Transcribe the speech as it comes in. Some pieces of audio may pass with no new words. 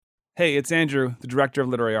Hey, it's Andrew, the Director of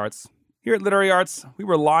Literary Arts. Here at Literary Arts, we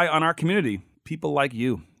rely on our community, people like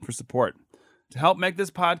you, for support. To help make this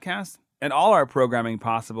podcast and all our programming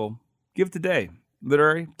possible, give today.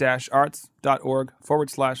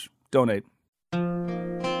 literary-arts.org/donate.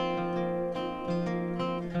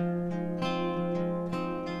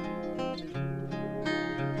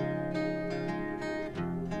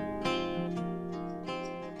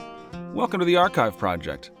 Welcome to the Archive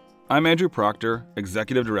Project. I'm Andrew Proctor,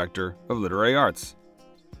 Executive Director of Literary Arts.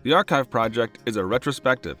 The Archive Project is a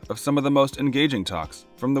retrospective of some of the most engaging talks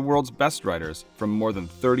from the world's best writers from more than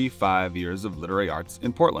 35 years of literary arts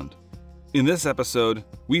in Portland. In this episode,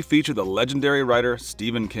 we feature the legendary writer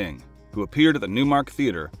Stephen King, who appeared at the Newmark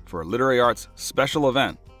Theatre for a literary arts special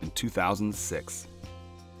event in 2006.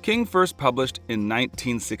 King first published in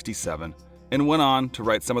 1967 and went on to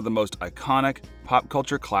write some of the most iconic pop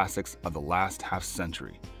culture classics of the last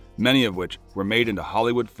half-century, many of which were made into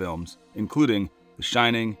Hollywood films, including The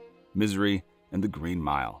Shining, Misery, and The Green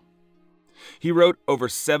Mile. He wrote over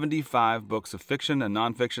 75 books of fiction and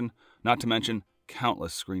nonfiction, not to mention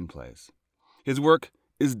countless screenplays. His work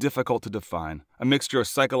is difficult to define, a mixture of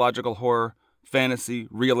psychological horror, fantasy,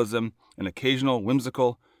 realism, and occasional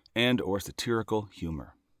whimsical and/or satirical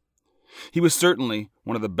humor. He was certainly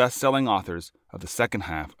one of the best-selling authors of the second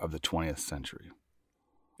half of the 20th century.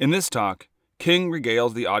 In this talk, King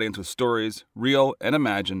regales the audience with stories, real and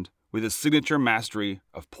imagined, with his signature mastery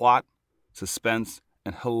of plot, suspense,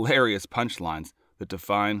 and hilarious punchlines that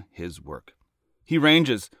define his work. He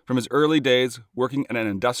ranges from his early days working at an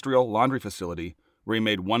industrial laundry facility where he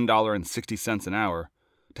made $1.60 an hour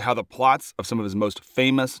to how the plots of some of his most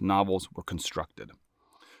famous novels were constructed.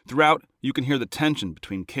 Throughout, you can hear the tension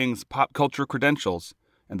between King's pop culture credentials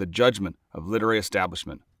and the judgment of literary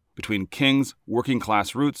establishment, between King's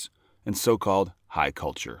working-class roots and so-called high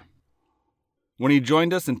culture. When he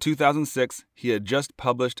joined us in 2006, he had just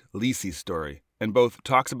published Lisey's story, and both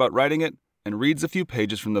talks about writing it and reads a few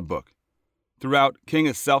pages from the book. Throughout, King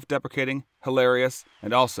is self-deprecating, hilarious,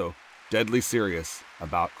 and also deadly serious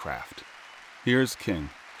about craft. Here's King.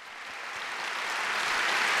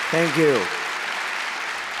 Thank you.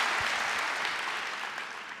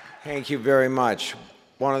 Thank you very much.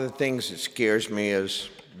 One of the things that scares me is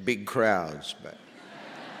big crowds, but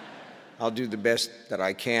I'll do the best that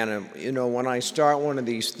I can. And, when I start one of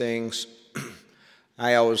these things,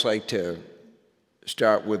 I always like to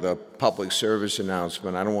start with a public service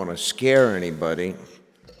announcement. I don't want to scare anybody.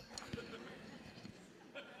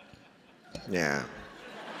 Yeah.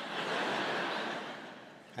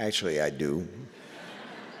 Actually, I do.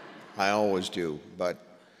 I always do. But,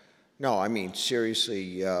 no, I mean,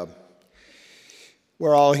 seriously,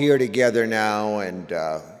 we're all here together now, and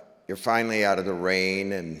you're finally out of the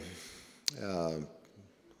rain, and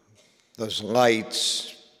those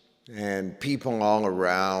lights and people all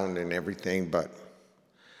around and everything, but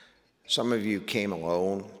some of you came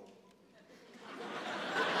alone.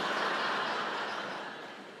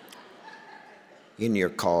 In your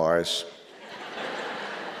cars.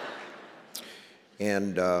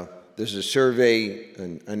 And there's a survey,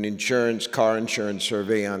 an car insurance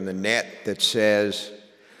survey on the net that says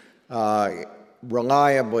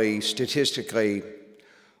reliably, statistically,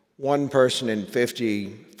 1 person in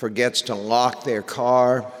 50 forgets to lock their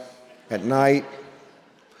car at night.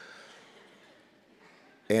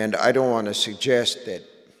 And I don't want to suggest that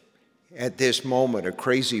at this moment a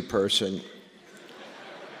crazy person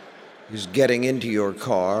is getting into your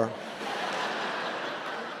car,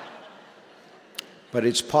 but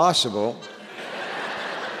it's possible.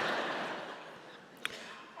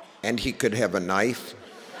 And he could have a knife.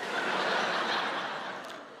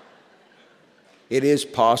 It is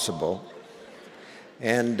possible.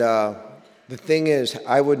 And the thing is,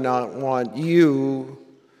 I would not want you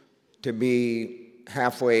to be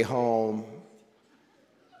halfway home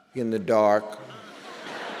in the dark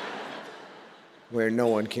where no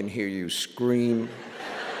one can hear you scream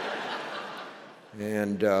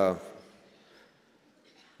and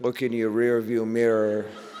look in your rearview mirror,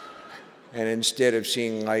 and instead of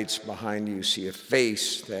seeing lights behind you, see a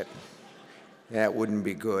face. That wouldn't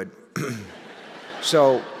be good.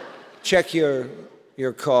 So check your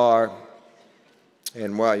car,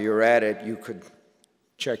 and while you're at it, you could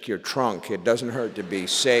check your trunk. It doesn't hurt to be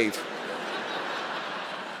safe.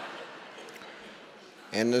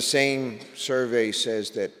 And the same survey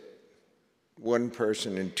says that 1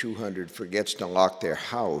 person in 200 forgets to lock their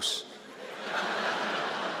house.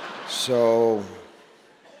 So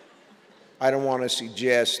I don't want to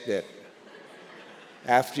suggest that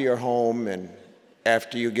after you're home and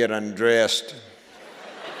after you get undressed,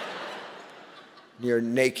 you're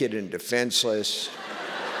naked and defenseless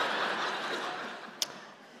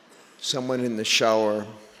someone in the shower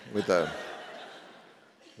with a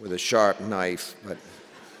sharp knife, but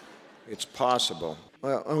it's possible.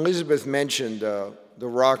 Well, Elizabeth mentioned the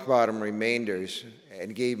rock bottom remainders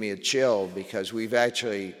and gave me a chill because we've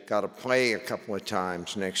actually got to play a couple of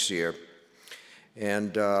times next year.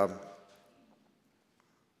 And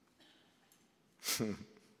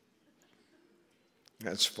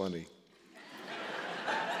that's funny.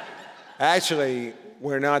 Actually,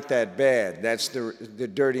 we're not that bad. That's the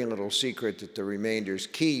dirty little secret that the remainders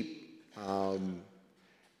keep.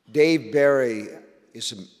 Dave Barry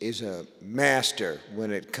is a master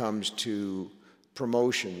when it comes to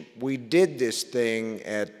promotion. We did this thing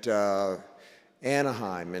at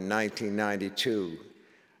Anaheim in 1992,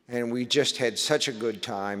 and we just had such a good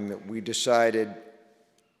time that we decided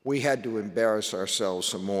we had to embarrass ourselves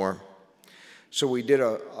some more. So we did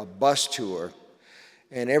a bus tour,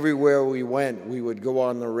 and everywhere we went, we would go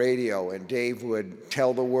on the radio, and Dave would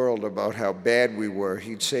tell the world about how bad we were.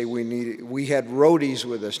 He'd say we had roadies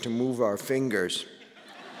with us to move our fingers,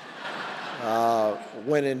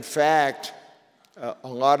 when in fact, a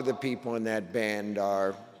lot of the people in that band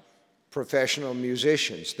are professional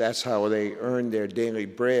musicians. That's how they earned their daily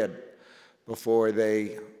bread before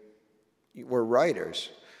they were writers.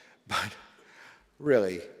 But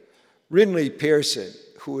really, Ridley Pearson,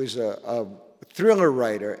 who is a thriller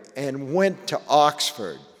writer and went to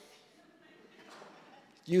Oxford,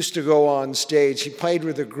 used to go on stage. He played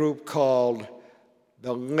with a group called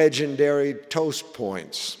the legendary Toast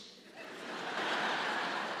Points.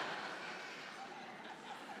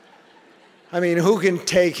 I mean, who can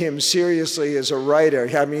take him seriously as a writer?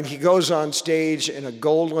 I mean, he goes on stage in a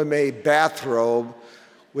gold lame bathrobe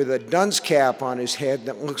with a dunce cap on his head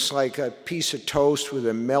that looks like a piece of toast with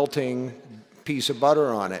a melting piece of butter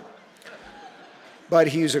on it. But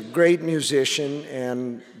he's a great musician,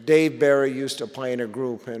 and Dave Barry used to play in a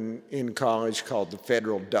group in college called the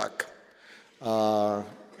Federal Duck.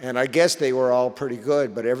 And I guess they were all pretty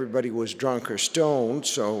good, but everybody was drunk or stoned,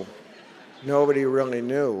 so nobody really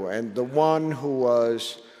knew. And the one who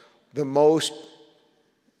was the most,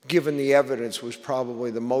 given the evidence, was probably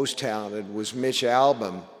the most talented was Mitch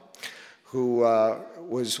Albom, who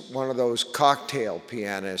was one of those cocktail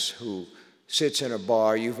pianists who sits in a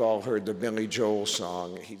bar. You've all heard the Billy Joel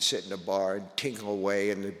song. He'd sit in a bar and tinkle away,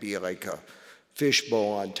 and there'd be like a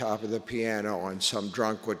fishbowl on top of the piano, and some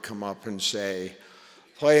drunk would come up and say,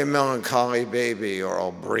 "Play a Melancholy Baby or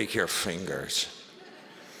I'll break your fingers."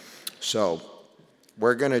 So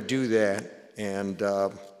we're going to do that, and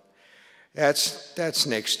that's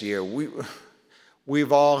next year.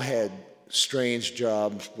 We've all had strange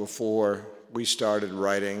jobs before we started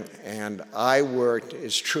writing, and I worked,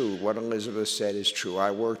 it's true, what Elizabeth said is true.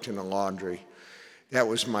 I worked in a laundry. That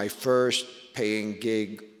was my first paying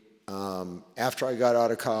gig. After I got out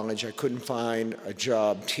of college, I couldn't find a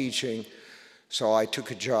job teaching, so I took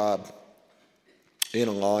a job in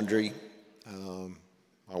a laundry.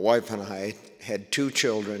 My wife and I had 2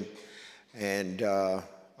 children, and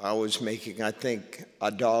I was making, I think,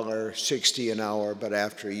 $1.60 an hour, but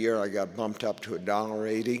after a year I got bumped up to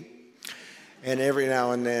 $1.80. And every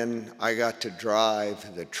now and then I got to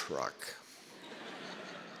drive the truck.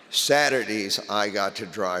 Saturdays I got to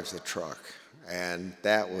drive the truck, and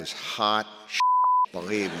that was hot shit,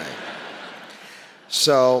 believe me.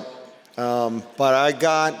 So, but I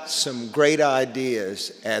got some great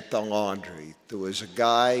ideas at the laundry. There was a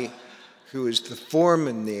guy who was the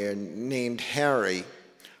foreman there named Harry,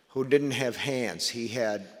 who didn't have hands. He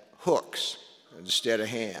had hooks instead of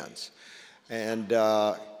hands. And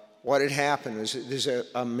what had happened was there's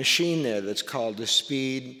a machine there that's called a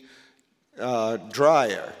speed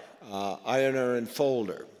dryer, ironer and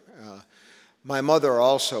folder. My mother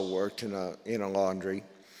also worked in a laundry.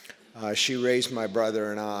 She raised my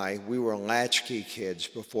brother and I. We were latchkey kids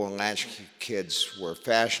before latchkey kids were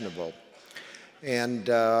fashionable. And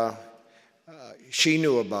she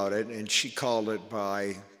knew about it, and she called it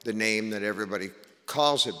by the name that everybody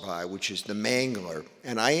calls it by, which is The Mangler.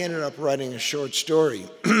 And I ended up writing a short story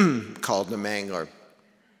called The Mangler.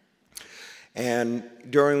 And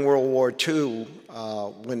during World War II,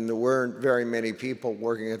 when there weren't very many people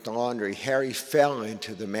working at the laundry, Harry fell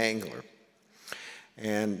into the Mangler.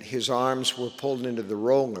 And his arms were pulled into the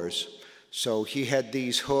rollers. So he had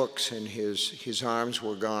these hooks, and his arms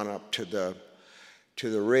were gone up to the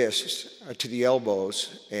wrists, to the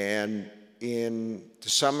elbows. And in the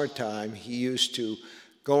summertime, he used to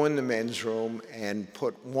go in the men's room and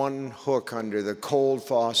put one hook under the cold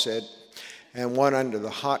faucet and one under the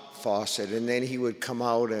hot faucet, and then he would come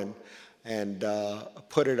out and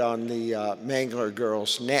put it on the Mangler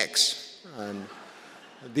girls' necks. And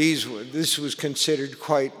This was considered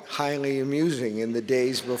quite highly amusing in the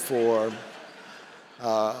days before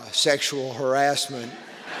sexual harassment.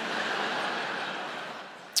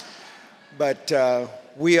 But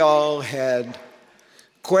we all had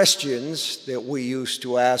questions that we used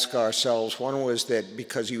to ask ourselves. One was that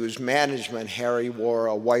because he was management, Harry wore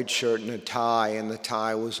a white shirt and a tie, and the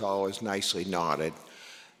tie was always nicely knotted.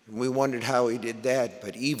 And we wondered how he did that,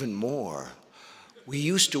 but even more, we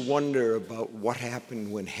used to wonder about what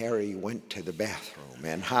happened when Harry went to the bathroom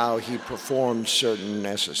and how he performed certain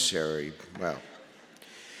necessary, well,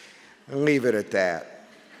 I'll leave it at that.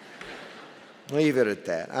 Leave it at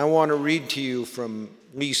that. I want to read to you from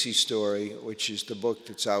Lisey's story, which is the book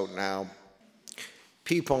that's out now.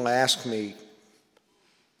 People ask me,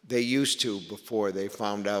 they used to before they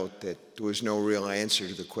found out that there was no real answer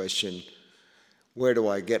to the question, where do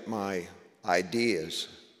I get my ideas?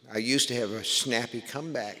 I used to have a snappy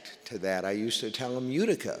comeback to that. I used to tell them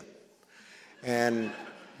Utica. And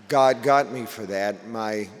God got me for that.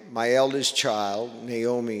 My eldest child,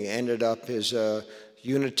 Naomi, ended up as a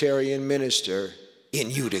Unitarian minister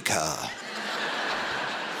in Utica.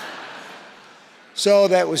 So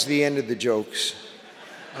that was the end of the jokes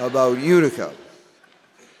about Utica.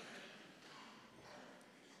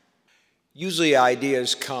 Usually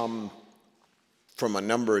ideas come from a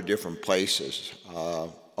number of different places.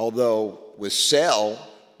 Although with Cell,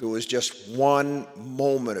 there was just one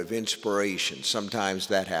moment of inspiration. Sometimes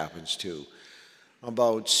that happens too.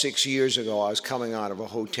 About 6 years ago, I was coming out of a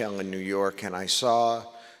hotel in New York, and I saw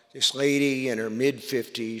this lady in her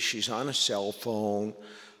mid-50s. She's on a cell phone.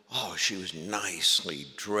 Oh, she was nicely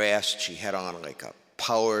dressed. She had on like a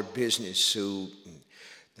power business suit. And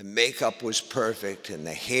the makeup was perfect, and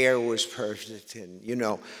the hair was perfect. And, you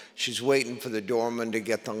know, she's waiting for the doorman to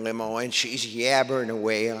get the limo, and she's yabbering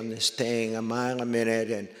away on this thing a mile a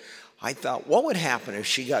minute. And I thought, what would happen if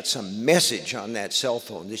she got some message on that cell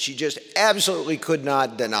phone that she just absolutely could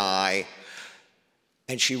not deny,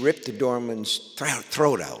 and she ripped the doorman's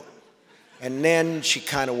throat out? And then she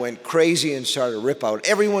kind of went crazy and started to rip out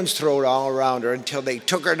everyone's throat all around her until they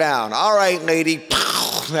took her down. All right, lady,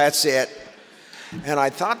 that's it. And I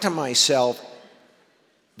thought to myself,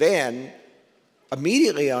 then,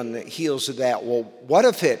 immediately on the heels of that, well, what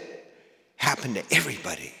if it happened to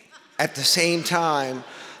everybody at the same time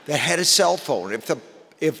that had a cell phone?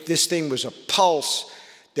 If this thing was a pulse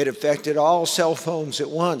that affected all cell phones at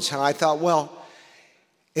once. And I thought, well,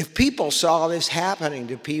 if people saw this happening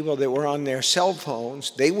to people that were on their cell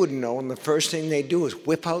phones, they wouldn't know, and the first thing they'd do is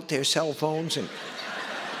whip out their cell phones and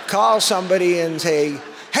call somebody and say,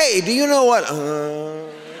 hey, do you know what?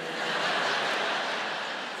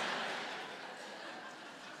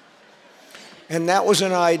 And that was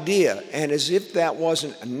an idea. And as if that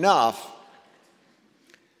wasn't enough,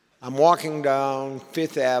 I'm walking down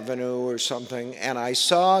Fifth Avenue or something, and I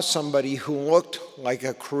saw somebody who looked like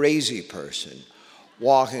a crazy person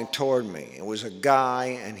walking toward me. It was a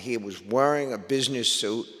guy, and he was wearing a business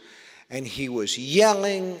suit, and he was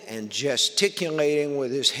yelling and gesticulating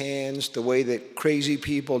with his hands the way that crazy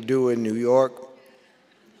people do in New York.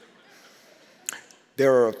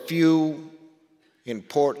 There are a few in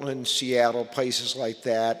Portland, Seattle, places like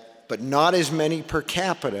that, but not as many per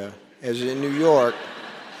capita as in New York,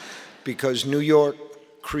 because New York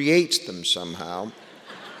creates them somehow.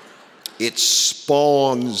 It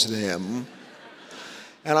spawns them.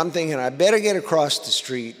 And I'm thinking, I better get across the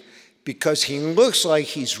street because he looks like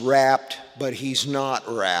he's wrapped, but he's not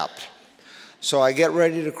wrapped. So I get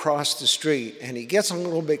ready to cross the street, and he gets a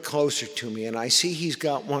little bit closer to me, and I see he's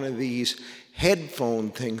got one of these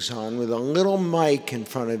headphone things on with a little mic in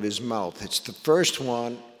front of his mouth. It's the first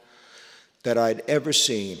one that I'd ever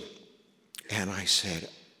seen. And I said,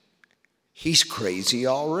 he's crazy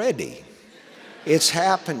already. It's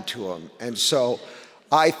happened to him. And so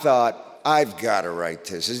I thought, I've got to write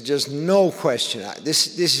this. There's just no question.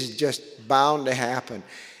 This is just bound to happen.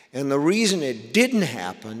 And the reason it didn't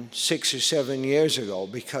happen 6 or 7 years ago,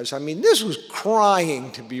 because, I mean, this was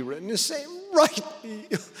crying to be written. To say, write me.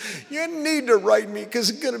 You need to write me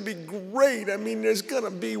because it's going to be great. I mean, it's going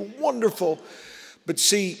to be wonderful. But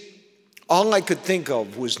see, all I could think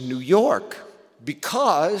of was New York,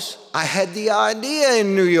 because I had the idea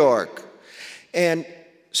in New York. And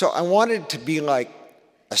so I wanted to be like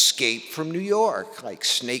Escape from New York, like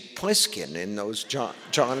Snake Plissken in those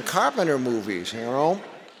John Carpenter movies, you know?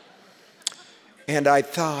 And I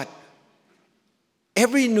thought,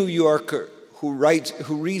 every New Yorker who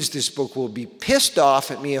reads this book will be pissed off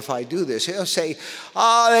at me if I do this. He'll say,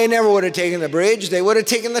 they never would have taken the bridge, they would have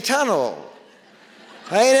taken the tunnel.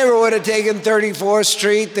 They never would have taken 34th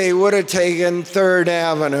Street, they would have taken 3rd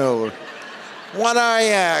Avenue. What are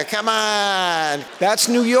ya? Come on. That's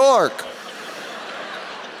New York.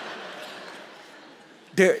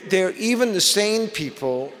 Even the sane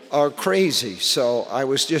people are crazy. So I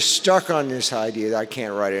was just stuck on this idea that I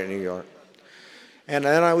can't write it in New York. And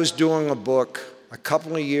then I was doing a book a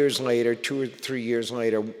couple of years later, 2 or 3 years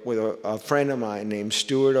later, with a friend of mine named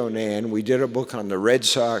Stuart Onan. We did a book on the Red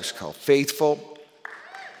Sox called Faithful.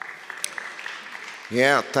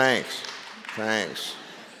 Yeah, thanks.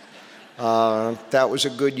 That was a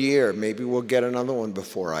good year. Maybe we'll get another one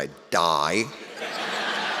before I die.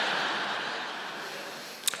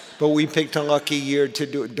 But we picked a lucky year to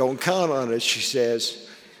do it. Don't count on it, she says.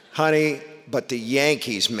 Honey, but the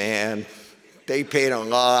Yankees, man, they paid a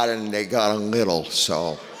lot and they got a little,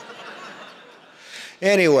 so.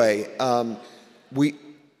 Anyway,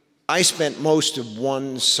 I spent most of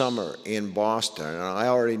one summer in Boston, and I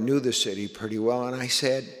already knew the city pretty well, and I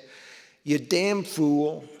said, you damn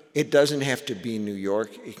fool, it doesn't have to be New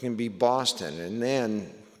York, it can be Boston. And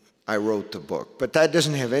then I wrote the book. But that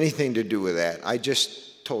doesn't have anything to do with that. I just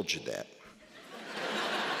told you that.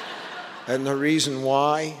 And the reason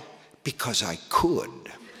why? Because I could.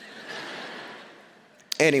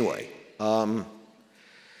 Anyway,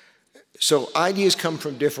 so ideas come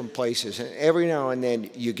from different places, and every now and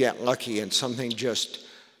then you get lucky and something just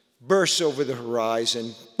bursts over the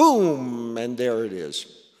horizon, boom, and there it is.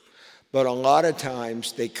 But a lot of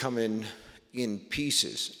times they come in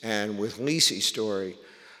pieces, and with Lisey's story,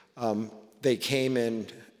 they came in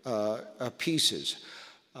pieces.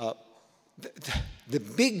 The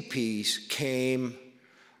big piece came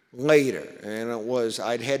later, and it was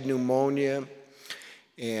I'd had pneumonia,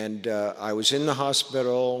 and I was in the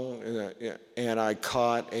hospital, and I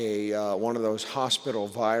caught one of those hospital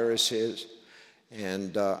viruses,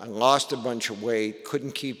 and I lost a bunch of weight,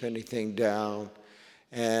 couldn't keep anything down,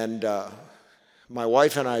 and my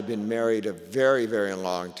wife and I had been married a very, very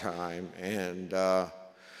long time, and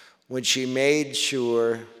when she made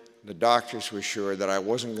sure, the doctors were sure that I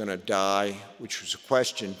wasn't going to die, which was a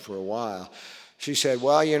question for a while, she said,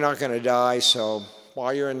 well, you're not going to die, so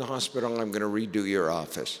while you're in the hospital, I'm going to redo your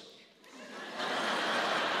office.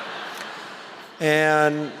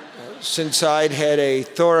 And since I'd had a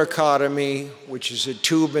thoracotomy, which is a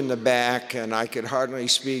tube in the back, and I could hardly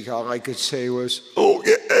speak, all I could say was,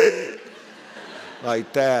 okay,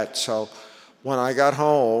 like that. So when I got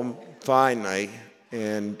home, finally,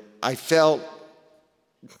 and I felt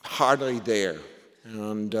hardly there.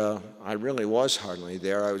 And I really was hardly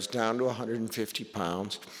there. I was down to 150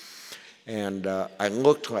 pounds. And I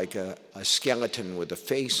looked like a skeleton with a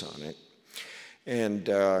face on it. And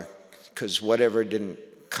because whatever didn't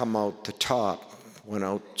come out the top went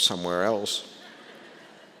out somewhere else.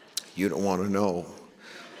 You don't want to know.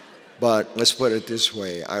 But let's put it this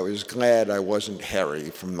way. I was glad I wasn't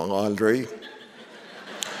Harry from the laundry.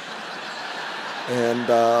 And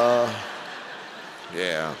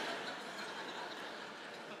yeah.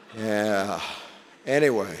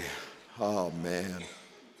 Anyway, oh man.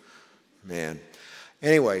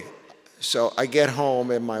 Anyway, so I get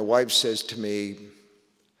home and my wife says to me,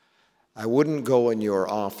 I wouldn't go in your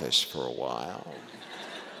office for a while.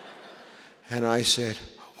 And I said,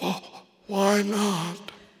 oh, why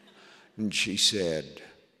not? And she said,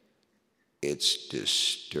 it's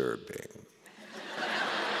disturbing.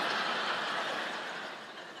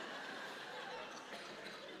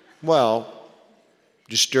 Well,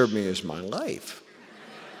 disturbing is my life.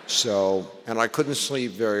 So, and I couldn't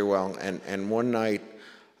sleep very well, and one night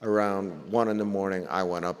around 1 a.m, I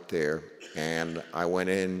went up there, and I went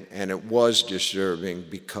in, and it was disturbing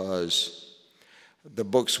because the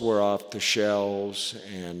books were off the shelves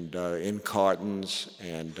and in cartons,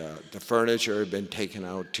 and the furniture had been taken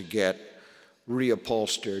out to get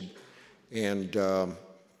reupholstered, and the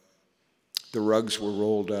rugs were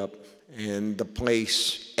rolled up, and the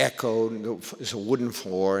place echoed. It was a wooden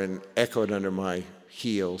floor and echoed under my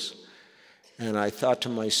heels. And I thought to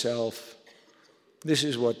myself, this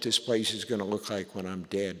is what this place is going to look like when I'm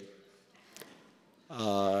dead.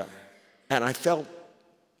 And I felt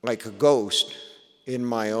like a ghost in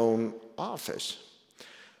my own office.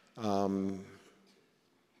 And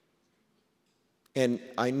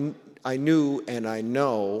I knew and I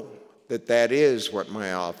know that is what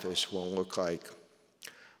my office will look like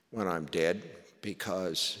when I'm dead,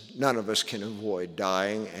 because none of us can avoid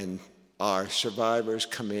dying, and our survivors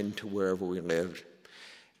come into wherever we live,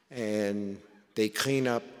 and they clean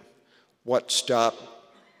up what stopped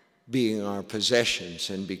being our possessions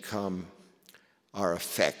and become our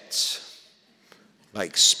effects,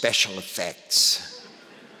 like special effects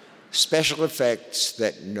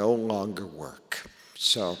that no longer work.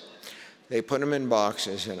 So they put them in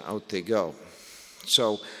boxes and out they go.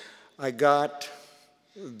 So I got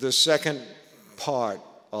the second part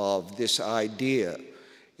of this idea.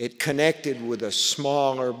 It connected with a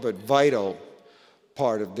smaller but vital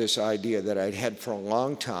part of this idea that I'd had for a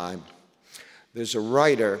long time. There's a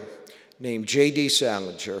writer named J.D.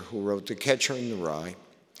 Salinger who wrote The Catcher in the Rye,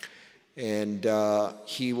 and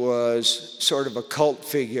he was sort of a cult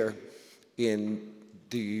figure in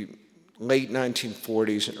the late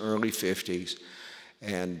 1940s and early 50s,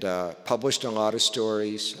 and published a lot of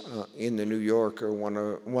stories in the New Yorker.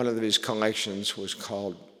 One of his collections was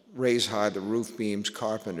called Raise High the Roof Beams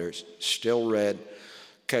Carpenters, still read.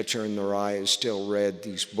 Catcher in the Rye is still read.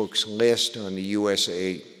 These books list on the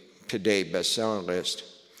USA Today bestseller list.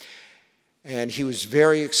 And he was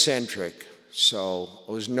very eccentric, so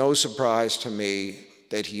it was no surprise to me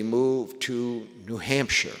that he moved to New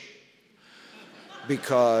Hampshire,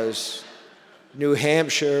 because New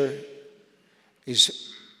Hampshire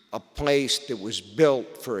is a place that was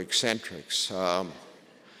built for eccentrics.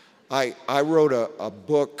 I wrote a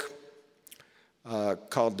book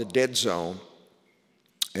called The Dead Zone,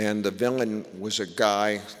 and the villain was a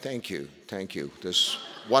guy, thank you. There's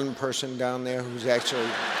one person down there who's actually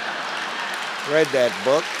read that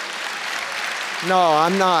book. No,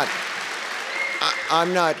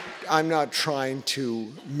 I'm not trying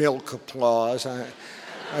to milk applause.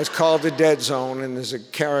 It's called The Dead Zone, and there's a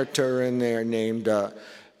character in there named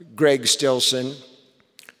Greg Stilson,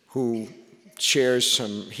 who shares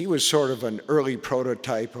he was sort of an early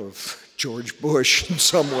prototype of George Bush in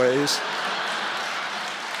some ways.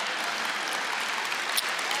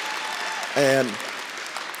 And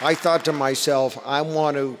I thought to myself, I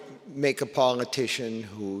want to make a politician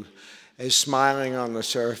who is smiling on the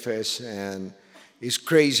surface and is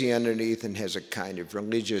crazy underneath and has a kind of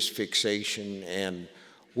religious fixation, and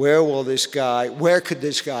where could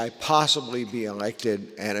this guy possibly be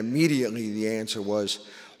elected? And immediately the answer was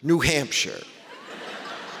New Hampshire.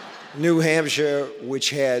 New Hampshire,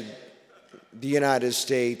 which had the United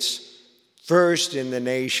States first in the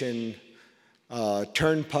nation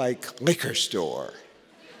turnpike liquor store.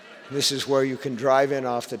 This is where you can drive in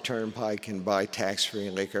off the turnpike and buy tax-free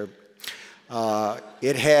liquor.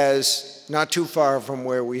 It has, not too far from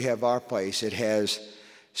where we have our place, it has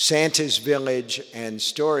Santa's Village and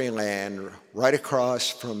Storyland right across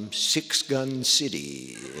from Six Gun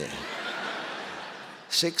City.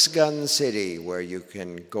 Six Gun City, where you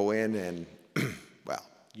can go in and, well,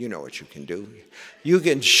 you know what you can do. You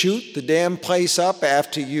can shoot the damn place up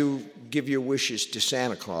after you give your wishes to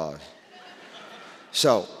Santa Claus.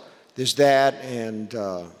 So there's that, and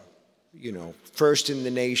first in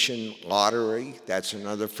the nation lottery. That's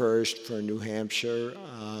another first for New Hampshire.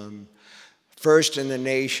 First in the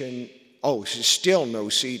nation, still no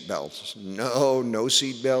seatbelts. No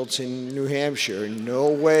seatbelts in New Hampshire. No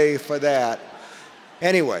way for that.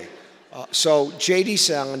 Anyway, so J.D.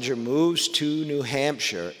 Salinger moves to New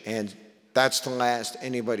Hampshire, and that's the last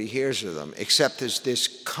anybody hears of them, except there's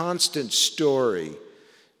this constant story.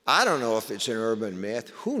 I don't know if it's an urban myth.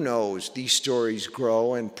 Who knows? These stories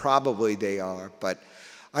grow, and probably they are, but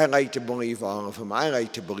I like to believe all of them. I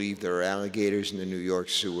like to believe there are alligators in the New York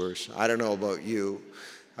sewers. I don't know about you.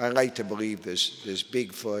 I like to believe there's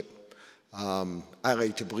Bigfoot. I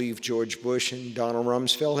like to believe George Bush and Donald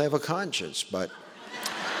Rumsfeld have a conscience, but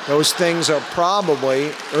those things are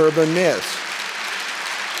probably urban myths.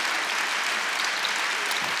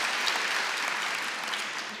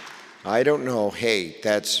 I don't know. Hey,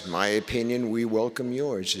 that's my opinion. We welcome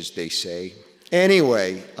yours, as they say.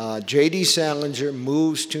 Anyway, J.D. Salinger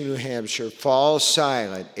moves to New Hampshire, falls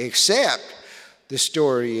silent, except the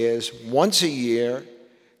story is once a year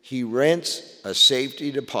he rents a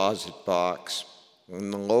safety deposit box in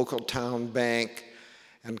the local town bank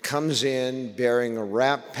and comes in bearing a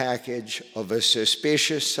wrap package of a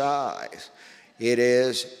suspicious size. It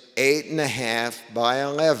is 8.5 by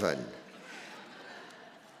 11.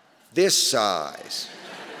 This size.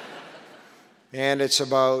 And it's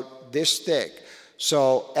about this thick.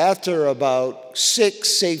 So after about 6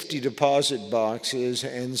 safety deposit boxes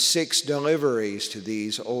and 6 deliveries to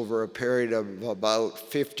these over a period of about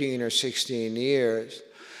 15 or 16 years,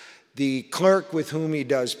 the clerk with whom he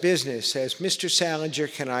does business says, "Mr. Salinger,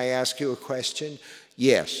 can I ask you a question?"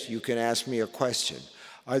 "Yes, you can ask me a question."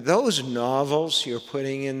 "Are those novels you're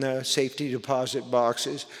putting in the safety deposit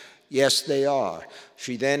boxes?" "Yes, they are."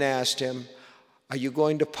 She then asked him, "Are you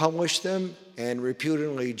going to publish them?" And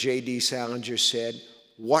reputedly, J.D. Salinger said,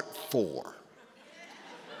 "What for?"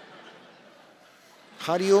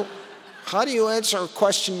 How do you answer a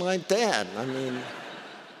question like that? I mean,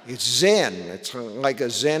 it's Zen. It's like a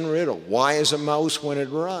Zen riddle. Why is a mouse when it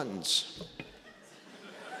runs?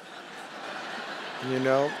 you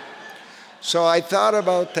know? So I thought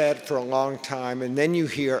about that for a long time, and then you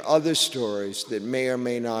hear other stories that may or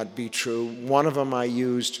may not be true. One of them I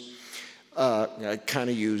kind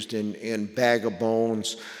of used in Bag of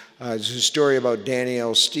Bones. It's a story about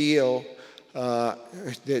Danielle Steele,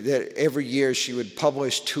 that every year she would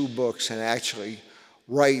publish 2 books and actually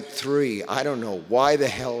write 3. I don't know why the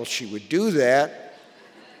hell she would do that,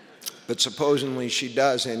 but supposedly she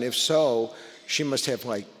does, and if so, she must have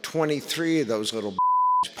like 23 of those little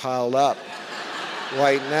piled up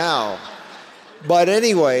right now. But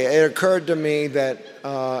anyway, it occurred to me that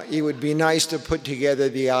it would be nice to put together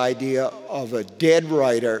the idea of a dead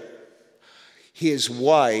writer, his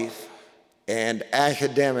wife, and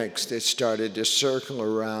academics that started to circle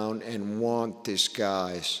around and want this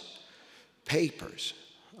guy's papers.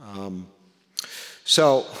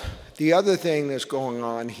 So the other thing that's going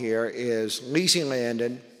on here is Lisey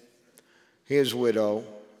Landon, his widow,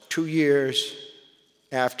 2 years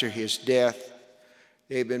after his death.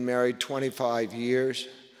 They've been married 25 years,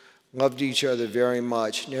 loved each other very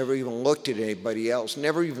much, never even looked at anybody else,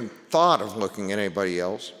 never even thought of looking at anybody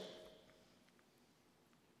else.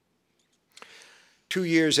 2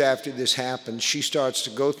 years after this happens, she starts to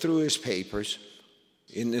go through his papers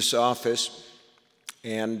in this office,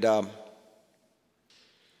 and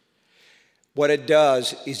what it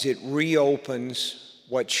does is it reopens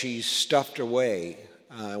what she's stuffed away,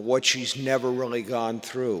 what she's never really gone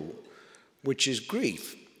through, which is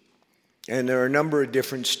grief. And there are a number of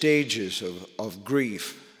different stages of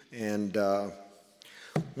grief. And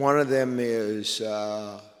one of them is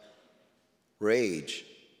rage.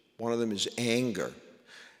 One of them is anger.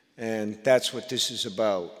 And that's what this is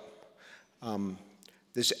about.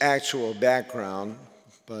 This actual background,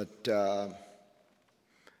 but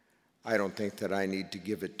I don't think that I need to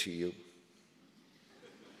give it to you.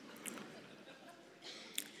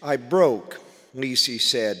 I broke, Lisey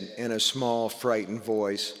said in a small, frightened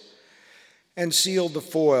voice, and sealed the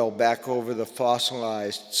foil back over the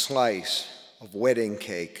fossilized slice of wedding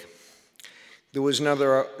cake. There was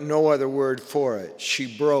no other word for it.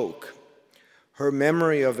 She broke. Her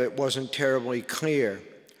memory of it wasn't terribly clear,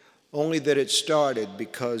 only that it started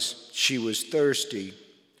because she was thirsty.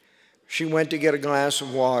 She went to get a glass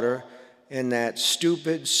of water in that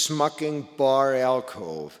stupid, smucking bar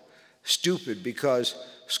alcove. Stupid because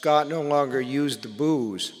Scott no longer used the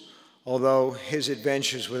booze, although his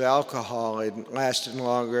adventures with alcohol had lasted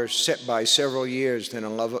longer by several years than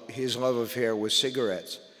his love affair with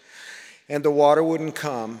cigarettes. And the water wouldn't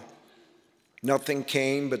come. Nothing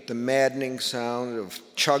came but the maddening sound of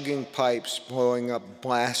chugging pipes blowing up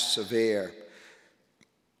blasts of air.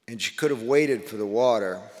 And she could have waited for the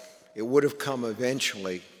water. It would have come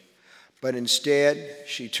eventually. But instead,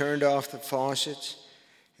 she turned off the faucets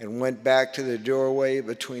and went back to the doorway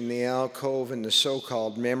between the alcove and the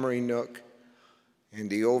so-called memory nook. And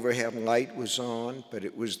the overhead light was on, but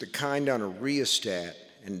it was the kind on a rheostat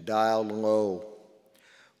and dialed low.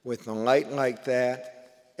 With a light like that,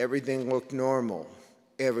 everything looked normal,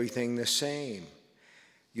 everything the same.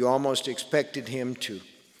 You almost expected him to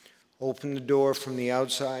open the door from the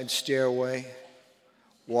outside stairway,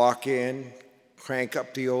 walk in, crank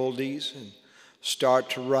up the oldies, and start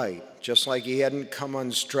to write, just like he hadn't come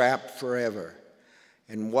unstrapped forever.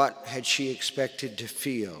 And what had she expected to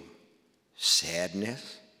feel?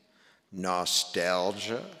 Sadness?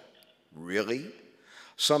 Nostalgia? Really?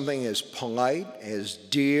 Something as polite, as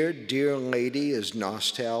dear, dear lady as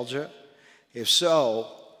nostalgia? If so,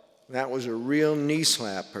 that was a real knee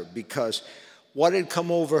slapper, because what had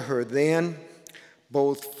come over her then,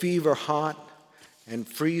 both fever hot and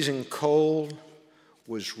freezing cold,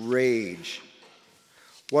 was rage.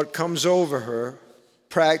 What comes over her,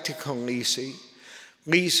 practical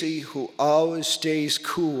Lisey, who always stays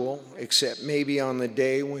cool, except maybe on the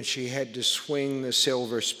day when she had to swing the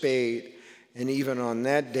silver spade, and even on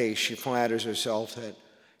that day she flatters herself that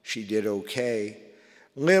she did okay.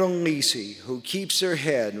 Little Lisey, who keeps her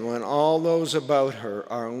head when all those about her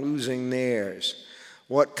are losing theirs.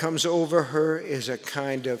 What comes over her is a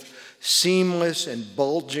kind of seamless and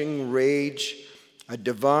bulging rage, a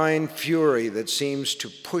divine fury that seems to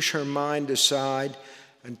push her mind aside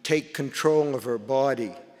and take control of her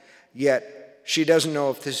body. Yet she doesn't know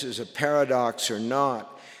if this is a paradox or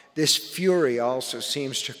not. This fury also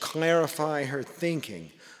seems to clarify her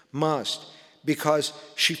thinking, because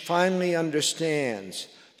she finally understands.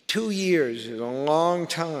 2 years is a long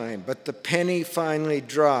time, but the penny finally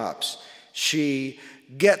drops. She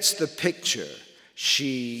gets the picture.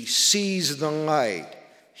 She sees the light.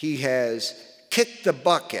 He has kicked the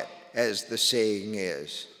bucket, as the saying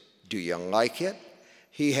is. Do you like it?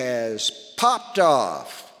 He has popped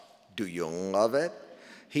off. Do you love it?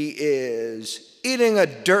 He is eating a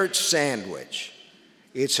dirt sandwich.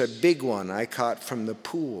 It's a big one I caught from the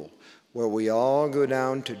pool where we all go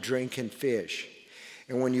down to drink and fish.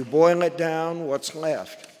 And when you boil it down, what's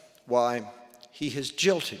left? Why, he has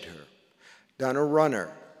jilted her, done a runner,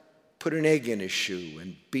 put an egg in his shoe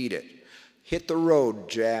and beat it. Hit the road,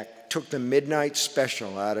 Jack, took the midnight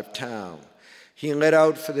special out of town. He lit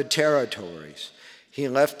out for the territories. He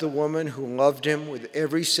left the woman who loved him with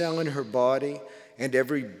every cell in her body and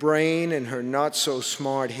every brain in her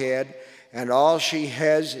not-so-smart head, and all she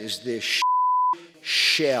has is this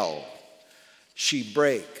shell. She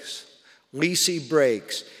breaks. Lisey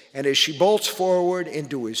breaks, and as she bolts forward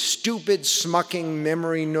into his stupid, smucking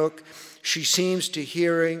memory nook, she seems to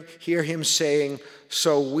hear him saying,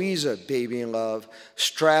 "So Weeza, baby love,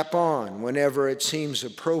 strap on whenever it seems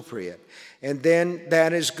appropriate." And then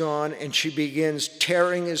that is gone, and she begins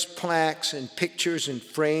tearing his plaques and pictures and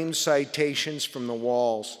framed citations from the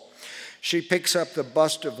walls. She picks up the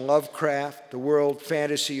bust of Lovecraft, the World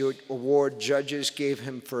Fantasy Award judges gave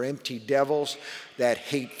him for Empty Devils, that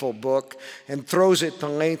hateful book, and throws it the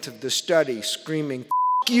length of the study, screaming,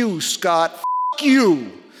 "F*** you, Scott, f***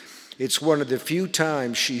 you!" It's one of the few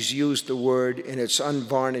times she's used the word in its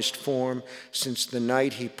unvarnished form since the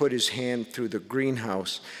night he put his hand through the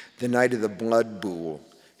greenhouse, the night of the blood bool.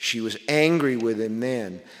 She was angry with him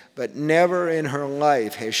then, but never in her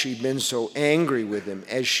life has she been so angry with him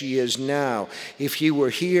as she is now. If he were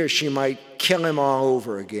here, she might kill him all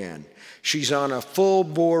over again. She's on a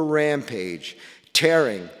full-bore rampage,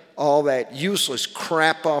 tearing all that useless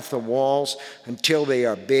crap off the walls until they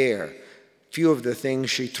are bare. Few of the things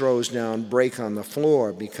she throws down break on the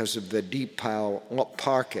floor because of the deep pile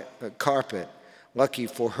carpet. Lucky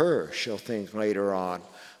for her, she'll think later on,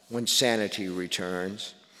 when sanity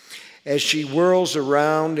returns. As she whirls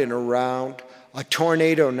around and around, a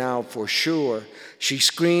tornado now for sure, she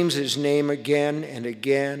screams his name again and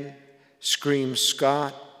again, screams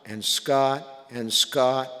Scott and Scott and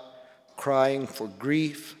Scott, crying for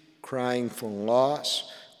grief, crying for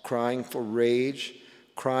loss, crying for rage,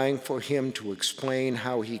 crying for him to explain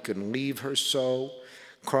how he could leave her so,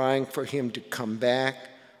 crying for him to come back,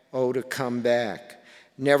 oh, to come back.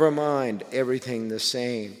 Never mind everything the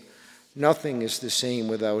same. Nothing is the same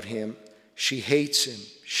without him. She hates him.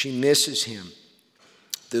 She misses him.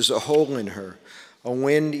 There's a hole in her, a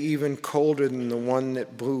wind even colder than the one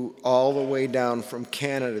that blew all the way down from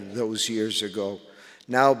Canada those years ago,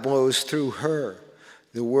 now blows through her.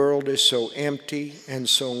 The world is so empty and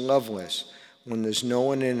so loveless when there's no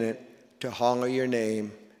one in it to holler your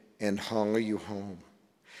name and holler you home.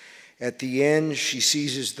 At the end, she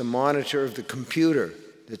seizes the monitor of the computer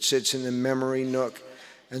that sits in the memory nook,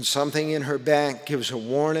 and something in her back gives a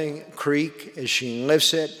warning creak as she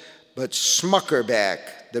lifts it, but smuck her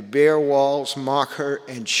back. The bare walls mock her,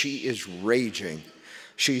 and she is raging.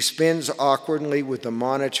 She spins awkwardly with the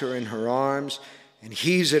monitor in her arms and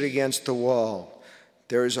heaves it against the wall.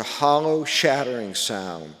 There is a hollow, shattering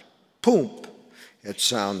sound. Poomp, it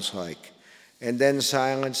sounds like. And then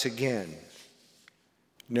silence again.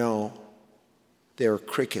 No, there are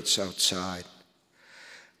crickets outside.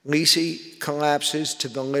 Lisey collapses to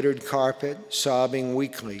the littered carpet, sobbing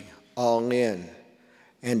weakly, all in.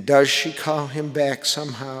 And does she call him back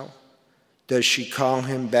somehow? Does she call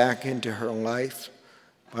him back into her life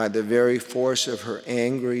by the very force of her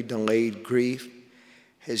angry, delayed grief?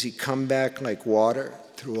 Has he come back like water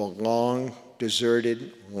through a long,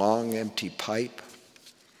 deserted, long, empty pipe?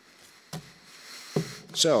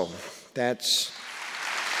 So, that's...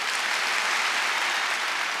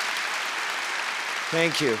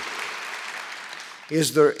 Thank you.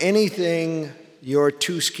 Is there anything you're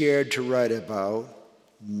too scared to write about?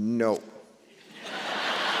 No.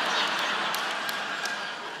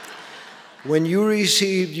 When you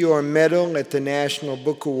received your medal at the National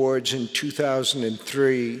Book Awards in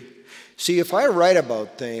 2003, see, if I write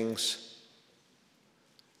about things,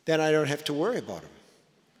 then I don't have to worry about them.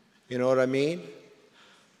 You know what I mean?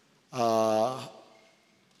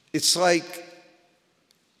 It's like,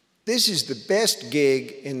 this is the best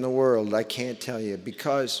gig in the world, I can't tell you,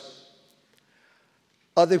 because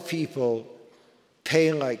other people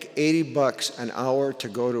pay like $80 an hour to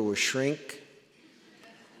go to a shrink,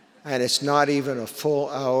 and it's not even a full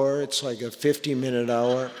hour, it's like a 50-minute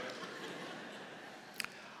hour.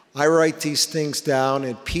 I write these things down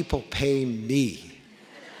and people pay me.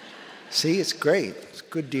 See, it's great, it's a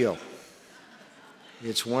good deal.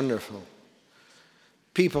 It's wonderful.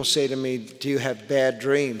 People say to me, do you have bad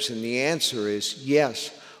dreams? And the answer is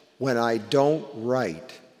yes. When I don't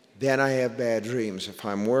write, then I have bad dreams. If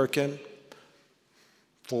I'm working,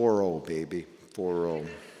 4-0, baby, 4-0.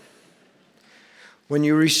 When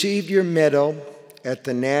you received your medal at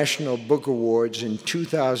the National Book Awards in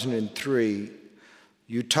 2003,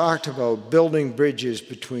 you talked about building bridges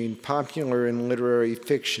between popular and literary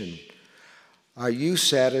fiction. Are you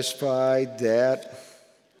satisfied that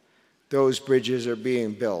those bridges are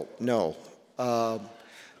being built? No.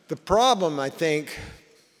 The problem, I think,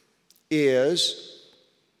 is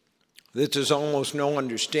that there's almost no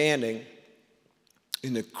understanding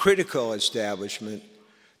in the critical establishment,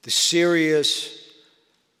 the serious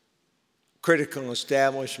critical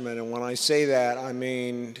establishment, and when I say that, I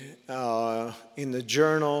mean in the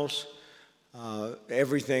journals,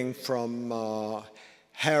 everything from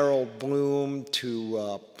Harold Bloom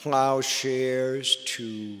to Plowshares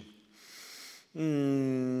to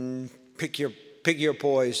Pick Your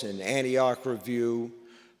Poison, Antioch Review.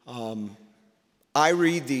 I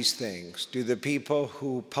read these things. Do the people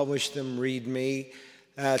who publish them read me?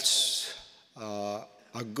 That's a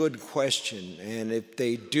good question, and if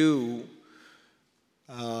they do,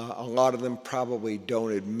 a lot of them probably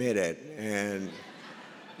don't admit it, and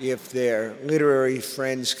if their literary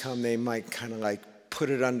friends come, they might kind of like put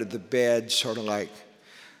it under the bed, sort of like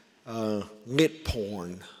lit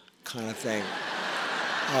porn kind of thing.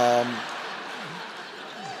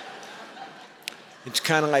 It's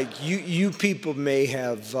kind of like you people may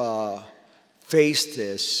have faced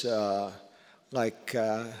this, like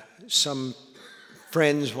some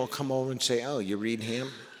friends will come over and say, "Oh, you read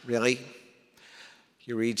him? Really?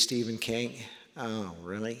 You read Stephen King? Oh,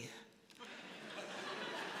 really?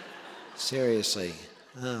 Seriously?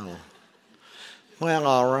 Oh. Well,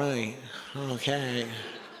 all right. Okay.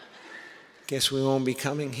 Guess we won't be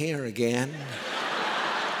coming here again."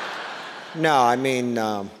 No, I mean,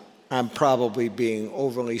 I'm probably being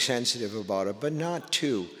overly sensitive about it, but not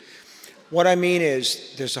too. What I mean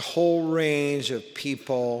is there's a whole range of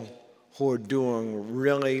people who are doing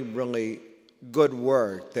really, really good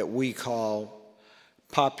work that we call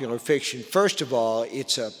popular fiction. First of all,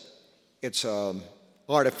 it's a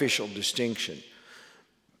artificial distinction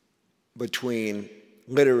between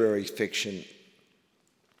literary fiction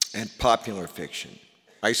and popular fiction.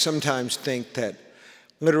 I sometimes think that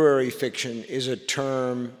literary fiction is a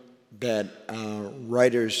term that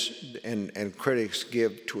writers and critics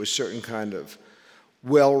give to a certain kind of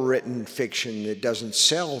well-written fiction that doesn't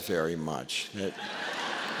sell very much.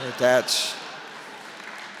 That's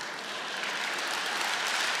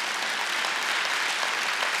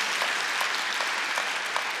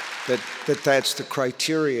that's the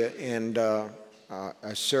criteria, and a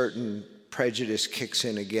certain prejudice kicks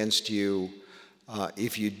in against you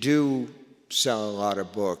if you do sell a lot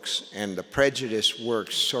of books, and the prejudice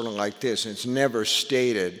works sort of like this. It's never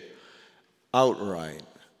stated outright,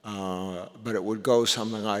 but it would go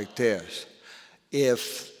something like this.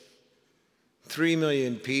 If 3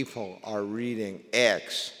 million people are reading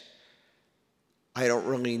X, I don't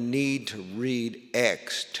really need to read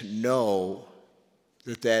X to know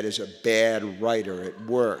that that is a bad writer at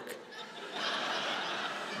work.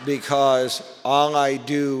 Because all I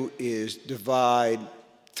do is divide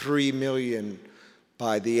 3 million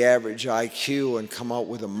by the average IQ and come out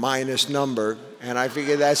with a minus number, and I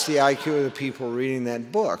figure that's the IQ of the people reading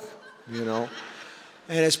that book, you know?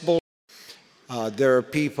 And it's bull. There are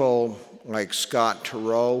people like Scott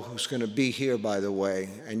Turow, who's going to be here, by the way,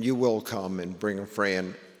 and you will come and bring a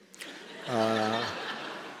friend.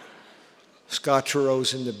 Scott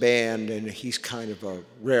Turow's in the band, and he's kind of a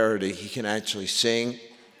rarity. He can actually sing.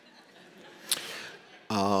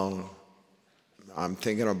 I'm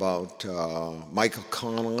thinking about Michael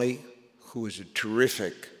Connolly, who is a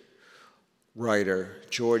terrific writer.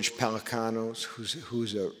 George Pelecanos,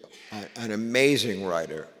 who's an amazing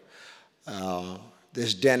writer.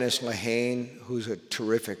 There's Dennis Lehane, who's a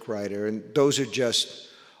terrific writer. And those are just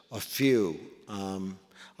a few.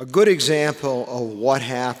 A good example of what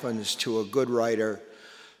happens to a good writer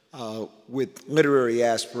with literary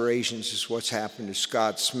aspirations is what's happened to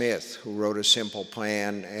Scott Smith, who wrote A Simple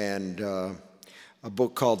Plan and a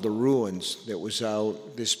book called The Ruins that was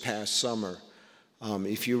out this past summer.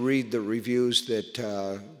 If you read the reviews that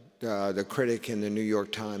the critic in the New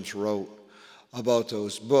York Times wrote about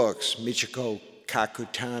those books, Michiko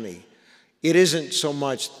Kakutani, it isn't so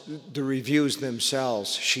much the reviews themselves.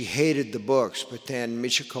 She hated the books, but then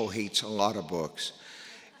Michiko hates a lot of books.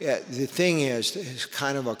 The thing is, there's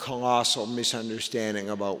kind of a colossal misunderstanding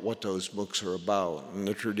about what those books are about and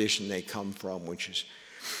the tradition they come from, which is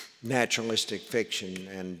naturalistic fiction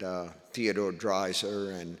and Theodore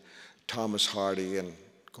Dreiser and Thomas Hardy and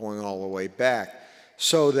going all the way back.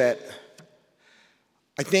 So that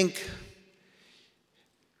I think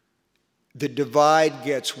the divide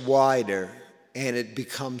gets wider and it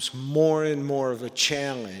becomes more and more of a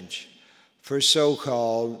challenge for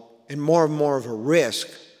so-called, and more of a risk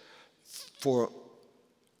for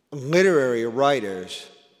literary writers,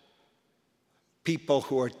 people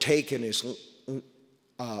who are taken as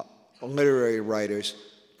literary writers,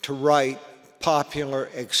 to write popular,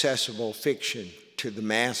 accessible fiction to the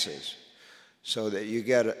masses, so that you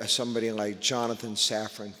get somebody like Jonathan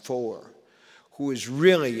Safran Foer, who is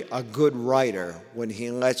really a good writer when he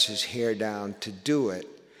lets his hair down to do it,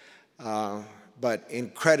 but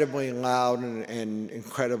incredibly loud and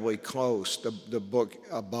incredibly close. The book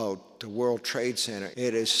about the World Trade Center,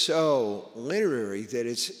 it is so literary that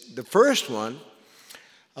it's, the first one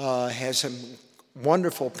has some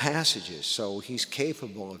wonderful passages, so he's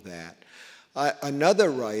capable of that. Another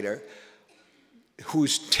writer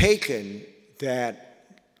who's taken that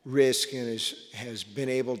risk and has been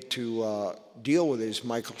able to deal with it is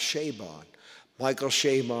Michael Chabon. Michael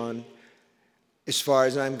Chabon, as far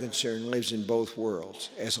as I'm concerned, lives in both worlds,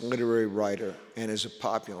 as a literary writer and as a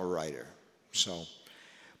popular writer. So,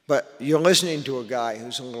 but you're listening to a guy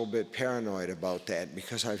who's a little bit paranoid about that,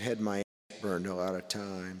 because I've had my ass burned a lot of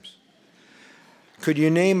times. Could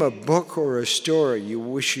you name a book or a story you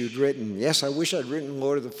wish you'd written? Yes, I wish I'd written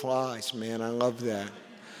Lord of the Flies, man. I love that.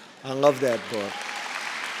 I love that book.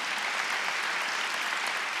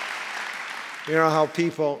 You know how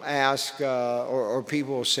people ask, or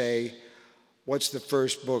people say, what's the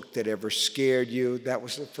first book that ever scared you? That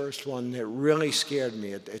was the first one that really scared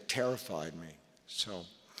me. It terrified me. So,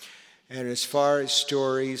 and as far as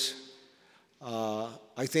stories,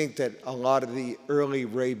 I think that a lot of the early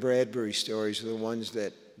Ray Bradbury stories are the ones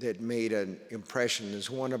that made an impression.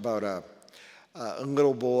 There's one about a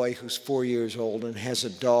little boy who's 4 years old and has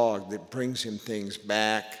a dog that brings him things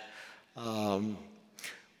back.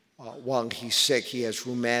 While he's sick, he has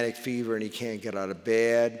rheumatic fever and he can't get out of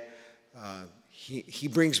bed. He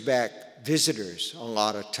brings back visitors a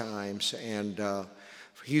lot of times, and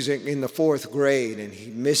he's in the 4th grade, and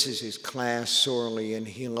he misses his class sorely, and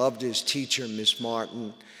he loved his teacher, Miss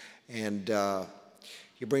Martin, and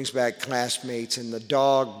he brings back classmates, and the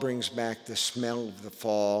dog brings back the smell of the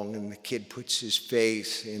fall, and the kid puts his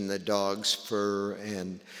face in the dog's fur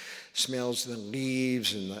and smells the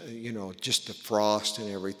leaves and just the frost and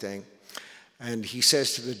everything. And he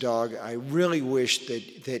says to the dog, I really wish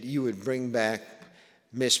that you would bring back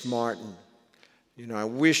Miss Martin. I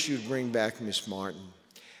wish you'd bring back Miss Martin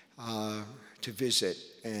to visit.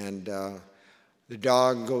 And the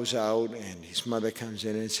dog goes out, and his mother comes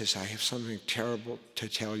in and says, I have something terrible to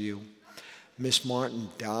tell you. Miss Martin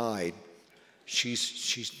died.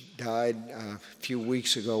 She's died a few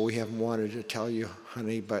weeks ago. We haven't wanted to tell you,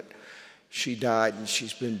 honey, but she died, and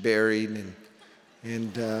she's been buried.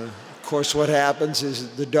 And of course, what happens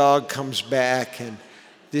is the dog comes back, and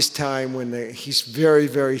this time when he's very,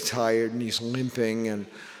 very tired and he's limping, and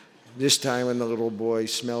this time when the little boy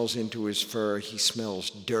smells into his fur, he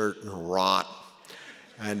smells dirt and rot.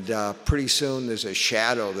 And pretty soon there's a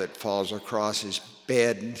shadow that falls across his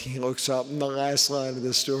bed, and he looks up, and the last line of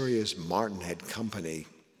the story is, Martin had company.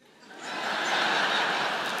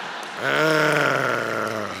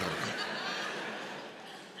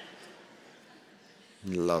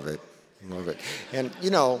 Love it, love it. And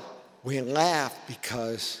we laugh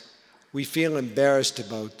because we feel embarrassed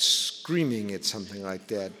about screaming at something like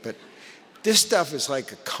that, but this stuff is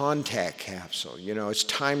like a contact capsule, it's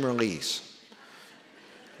time release.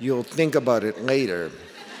 You'll think about it later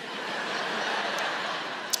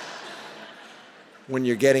when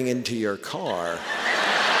you're getting into your car.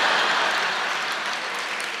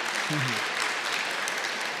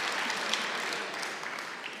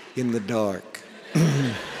 In the dark.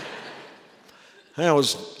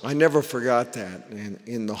 I never forgot that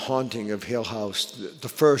in The Haunting of Hill House, the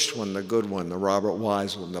first one, the good one, the Robert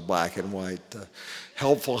Wise one, the black and white, the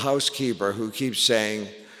helpful housekeeper who keeps saying,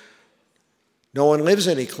 no one lives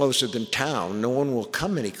any closer than town, no one will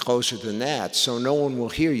come any closer than that, so no one will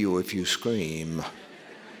hear you if you scream.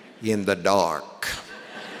 In the dark,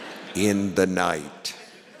 in the night.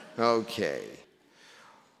 Okay.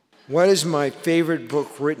 What is my favorite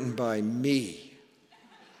book written by me?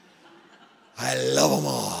 I love them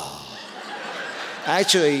all.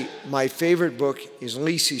 Actually, my favorite book is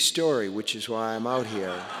Lisey's story, which is why I'm out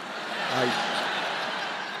here.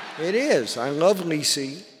 It is. I love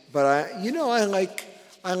Lisey, but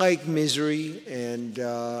I like Misery, and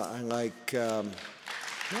I like.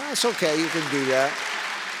 It's okay. You can do that.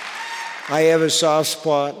 I have a soft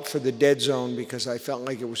spot for The Dead Zone because I felt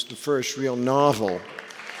like it was the first real novel,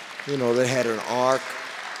 that had an arc.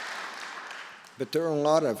 But there are a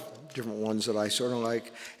lot of different ones that I sort of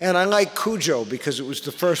like. And I like Cujo because it was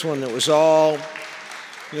the first one that was all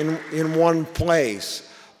in one place.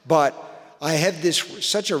 But I have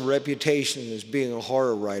such a reputation as being a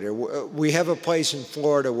horror writer. We have a place in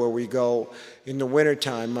Florida where we go in the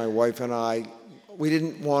wintertime, my wife and I. We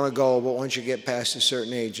didn't want to go, but once you get past a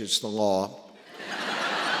certain age, it's the law.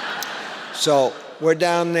 So we're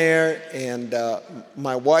down there, and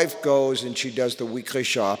my wife goes and she does the weekly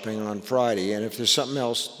shopping on Friday. And if there's something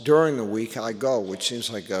else during the week, I go, which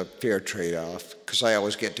seems like a fair trade-off because I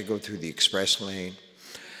always get to go through the express lane.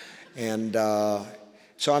 And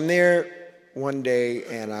so I'm there one day,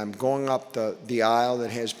 and I'm going up the aisle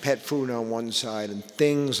that has pet food on one side and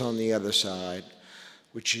things on the other side,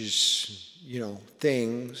 which is,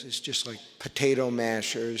 things. It's just like potato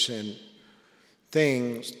mashers and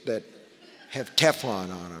things that have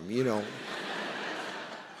Teflon on them, You know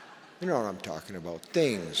what I'm talking about,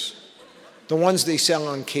 things. The ones they sell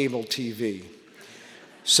on cable TV.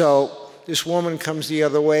 So this woman comes the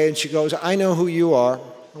other way, and she goes, I know who you are.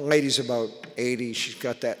 The lady's about 80. She's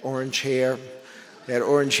got that orange hair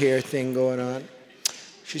thing going on.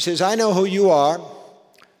 She says, I know who you are.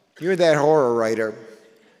 You're that horror writer.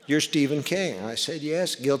 You're Stephen King. I said,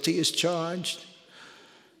 yes, guilty as charged.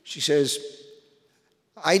 She says,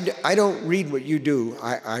 I don't read what you do.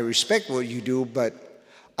 I respect what you do, but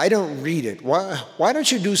I don't read it. Why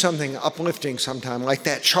don't you do something uplifting sometime, like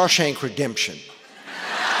that Shawshank Redemption?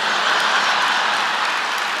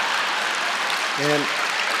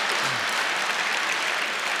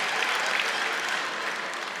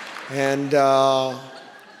 And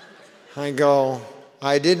I go,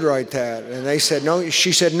 I did write that. And they said, no.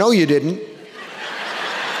 She said, no, you didn't.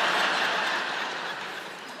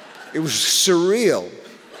 It was surreal.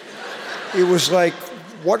 It was like,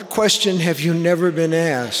 what question have you never been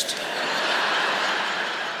asked?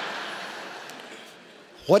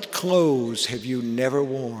 What clothes have you never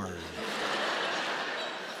worn?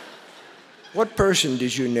 What person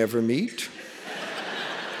did you never meet?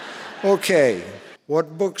 Okay,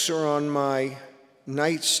 what books are on my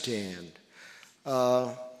nightstand?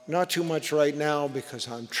 Not too much right now because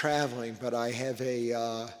I'm traveling, but I have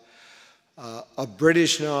a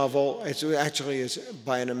British novel. It's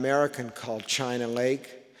by an American called China Lake.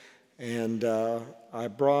 And I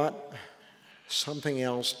brought something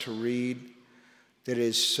else to read that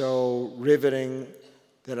is so riveting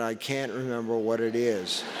that I can't remember what it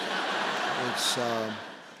is.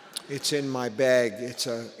 It's in my bag. It's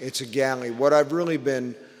a galley. What I've really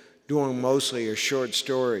been doing mostly are short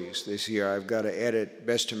stories this year. I've got to edit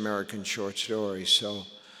Best American Short Stories, so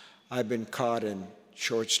I've been caught in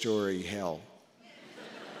short story hell.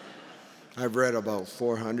 I've read about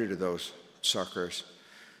 400 of those suckers.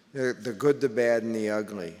 The good, the bad, and the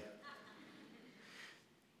ugly.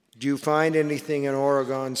 Do you find anything in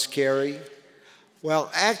Oregon scary? Well,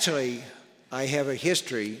 actually, I have a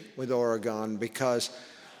history with Oregon because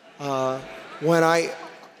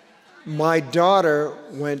my daughter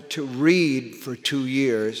went to Reed for 2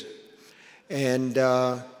 years, and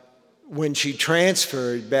when she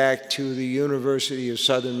transferred back to the University of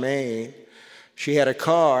Southern Maine, she had a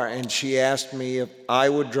car, and she asked me if I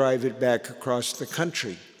would drive it back across the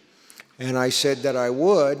country. And I said that I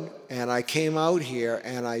would, and I came out here,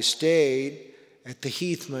 and I stayed at the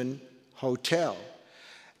Heathman Hotel.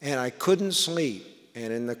 And I couldn't sleep,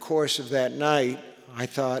 and in the course of that night, I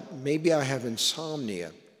thought, maybe I have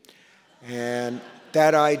insomnia. And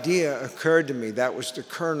that idea occurred to me. That was the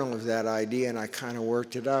kernel of that idea, and I kind of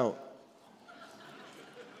worked it out.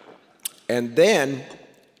 And then,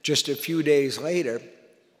 just a few days later,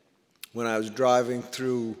 when I was driving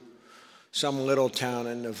through some little town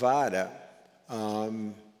in Nevada,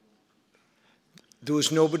 there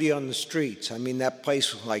was nobody on the streets. I mean, that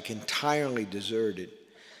place was like entirely deserted,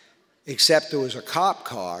 except there was a cop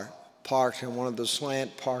car parked in one of the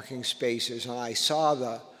slant parking spaces, and I saw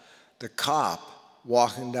the cop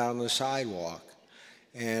walking down the sidewalk.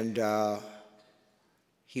 And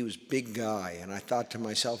he was a big guy, and I thought to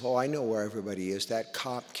myself, oh, I know where everybody is. That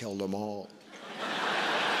cop killed them all.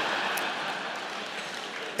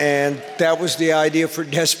 And that was the idea for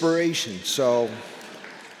desperation. So,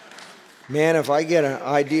 man, if I get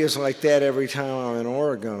ideas like that every time I'm in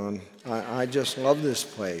Oregon, I just love this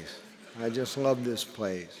place. I just love this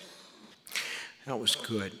place. That was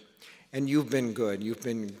good. And you've been good. You've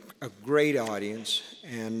been a great audience,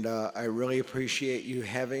 and I really appreciate you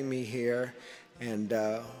having me here. And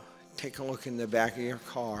take a look in the back of your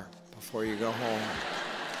car before you go home.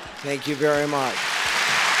 Thank you very much.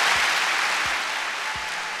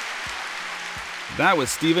 That was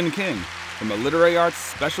Stephen King from a Literary Arts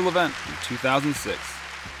special event in 2006.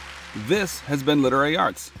 This has been Literary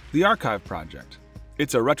Arts, the Archive Project.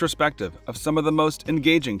 It's a retrospective of some of the most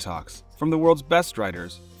engaging talks from the world's best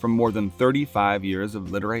writers from more than 35 years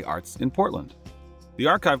of literary arts in Portland. The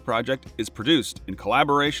Archive Project is produced in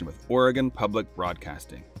collaboration with Oregon Public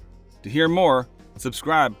Broadcasting. To hear more,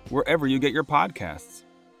 subscribe wherever you get your podcasts.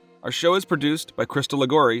 Our show is produced by Crystal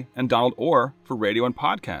Ligori and Donald Orr for radio and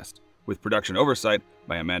podcast, with production oversight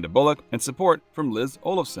by Amanda Bullock and support from Liz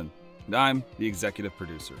Olafson. And I'm the executive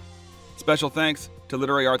producer. Special thanks to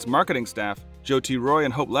Literary Arts marketing staff, Joe T. Roy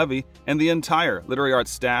and Hope Levy, and the entire Literary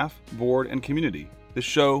Arts staff, board, and community. This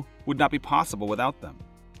show would not be possible without them.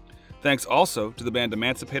 Thanks also to the band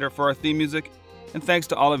Emancipator for our theme music, and thanks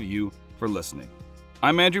to all of you for listening.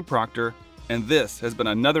 I'm Andrew Proctor, and this has been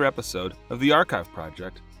another episode of the Archive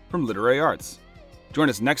Project from Literary Arts.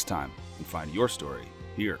 Join us next time and find your story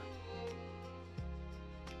here.